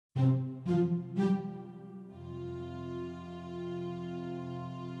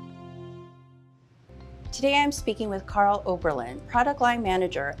Today I'm speaking with Carl Oberlin, Product Line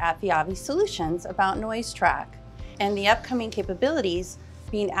Manager at Viavi Solutions, about NoiseTrak and the upcoming capabilities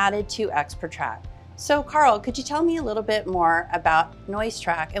being added to XperTrak. So Carl, could you tell me a little bit more about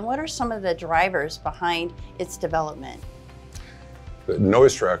NoiseTrak and what are some of the drivers behind its development?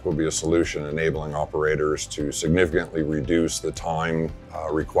 NoiseTrak will be a solution enabling operators to significantly reduce the time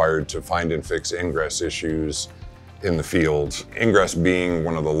required to find and fix ingress issues in the field. Ingress being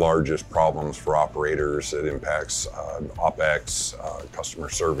one of the largest problems for operators, it impacts OPEX, customer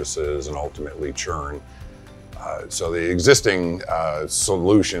services, and ultimately churn. So the existing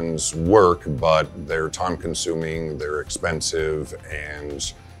solutions work, but they're time-consuming, they're expensive,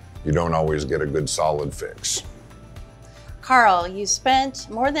 and you don't always get a good solid fix. Carl, you spent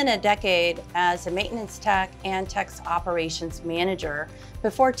more than a decade as a maintenance tech and tech operations manager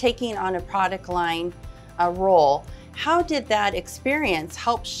before taking on a product line role. How did that experience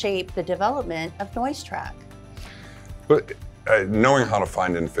help shape the development of NoiseTrak? But knowing how to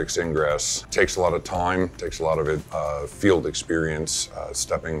find and fix ingress takes a lot of time, takes a lot of field experience,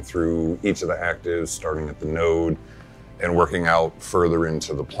 stepping through each of the actives, starting at the node and working out further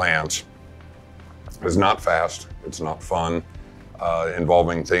into the plant. It's not fast, it's not fun,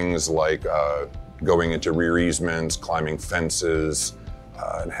 involving things like going into rear easements, climbing fences,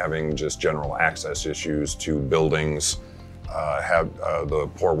 and having just general access issues to buildings, have the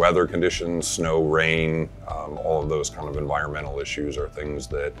poor weather conditions, snow, rain, all of those kind of environmental issues are things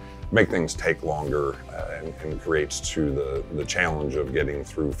that make things take longer and creates to the challenge of getting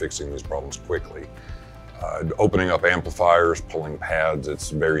through fixing these problems quickly. Opening up amplifiers, pulling pads, it's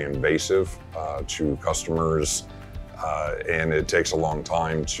very invasive to customers, and it takes a long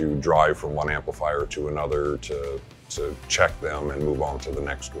time to drive from one amplifier to another to check them and move on to the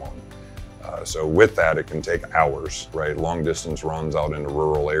next one. So with that, it can take hours, right? Long distance runs out into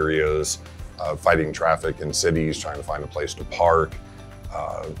rural areas, fighting traffic in cities, trying to find a place to park,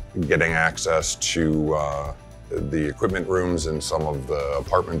 getting access to the equipment rooms in some of the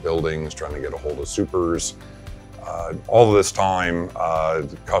apartment buildings, trying to get a hold of supers. All of this time,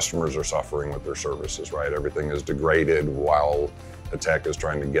 customers are suffering with their services, right? Everything is degraded while the tech is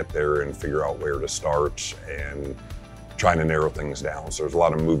trying to get there and figure out where to start and trying to narrow things down. So there's a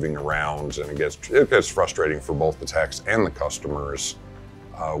lot of moving around, and it gets frustrating for both the techs and the customers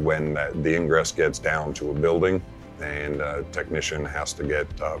when the ingress gets down to a building and a technician has to get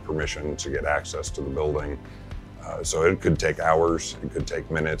permission to get access to the building. So it could take hours, it could take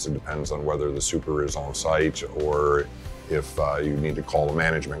minutes, it depends on whether the super is on site or if you need to call a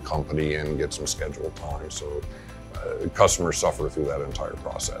management company and get some scheduled time. So customers suffer through that entire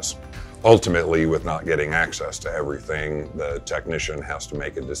process. Ultimately, with not getting access to everything, the technician has to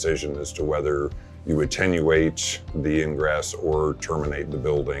make a decision as to whether you attenuate the ingress or terminate the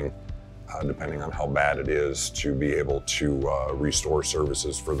building, depending on how bad it is, to be able to restore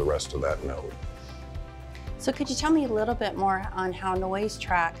services for the rest of that node. So could you tell me a little bit more on how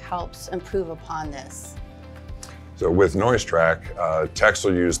NoiseTrak helps improve upon this? So with NoiseTrak, techs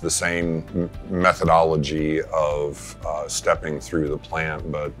will use the same methodology of stepping through the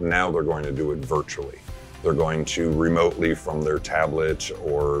plant, but now they're going to do it virtually. They're going to remotely from their tablet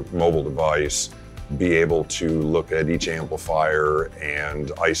or mobile device be able to look at each amplifier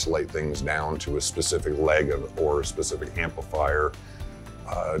and isolate things down to a specific leg or a specific amplifier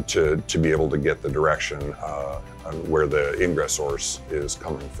to be able to get the direction on where the ingress source is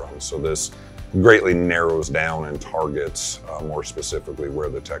coming from. So this greatly narrows down and targets more specifically where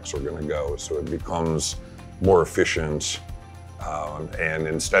the techs are going to go. So it becomes more efficient, and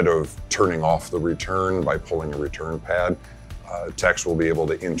instead of turning off the return by pulling a return pad, techs will be able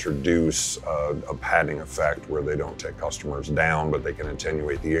to introduce a padding effect where they don't take customers down, but they can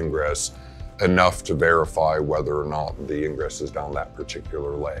attenuate the ingress enough to verify whether or not the ingress is down that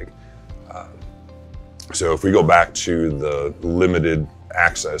particular leg. So if we go back to the limited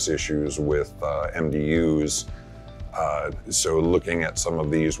access issues with MDUs, so looking at some of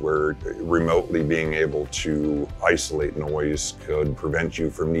these where remotely being able to isolate noise could prevent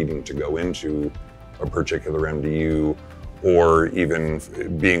you from needing to go into a particular MDU, or even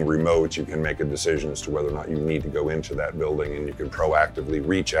being remote, you can make a decision as to whether or not you need to go into that building, and you can proactively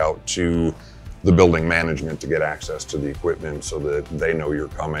reach out to the building management to get access to the equipment so that they know you're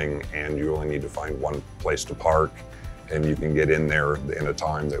coming and you only need to find one place to park and you can get in there in a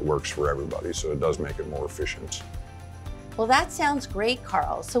time that works for everybody. So it does make it more efficient. Well, that sounds great,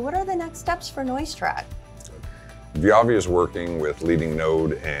 Carl. So what are the next steps for NoiseTrak? Viavi is working with leading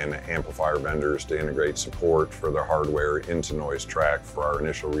node and amplifier vendors to integrate support for their hardware into NoiseTrak for our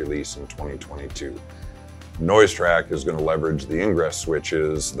initial release in 2022. NoiseTrak is going to leverage the Ingress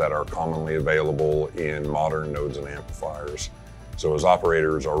switches that are commonly available in modern nodes and amplifiers. So as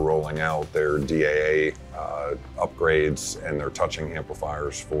operators are rolling out their DAA upgrades and they're touching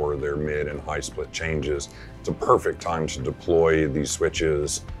amplifiers for their mid and high split changes, it's a perfect time to deploy these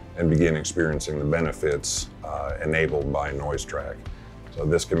switches and begin experiencing the benefits enabled by NoiseTrak. So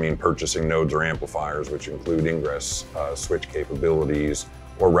this can mean purchasing nodes or amplifiers, which include Ingress switch capabilities,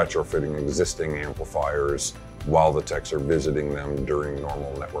 or retrofitting existing amplifiers while the techs are visiting them during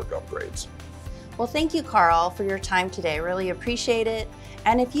normal network upgrades. Well, thank you, Carl, for your time today. Really appreciate it.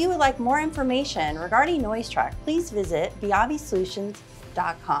 And if you would like more information regarding NoiseTrak, please visit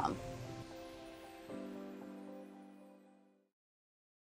viavisolutions.com.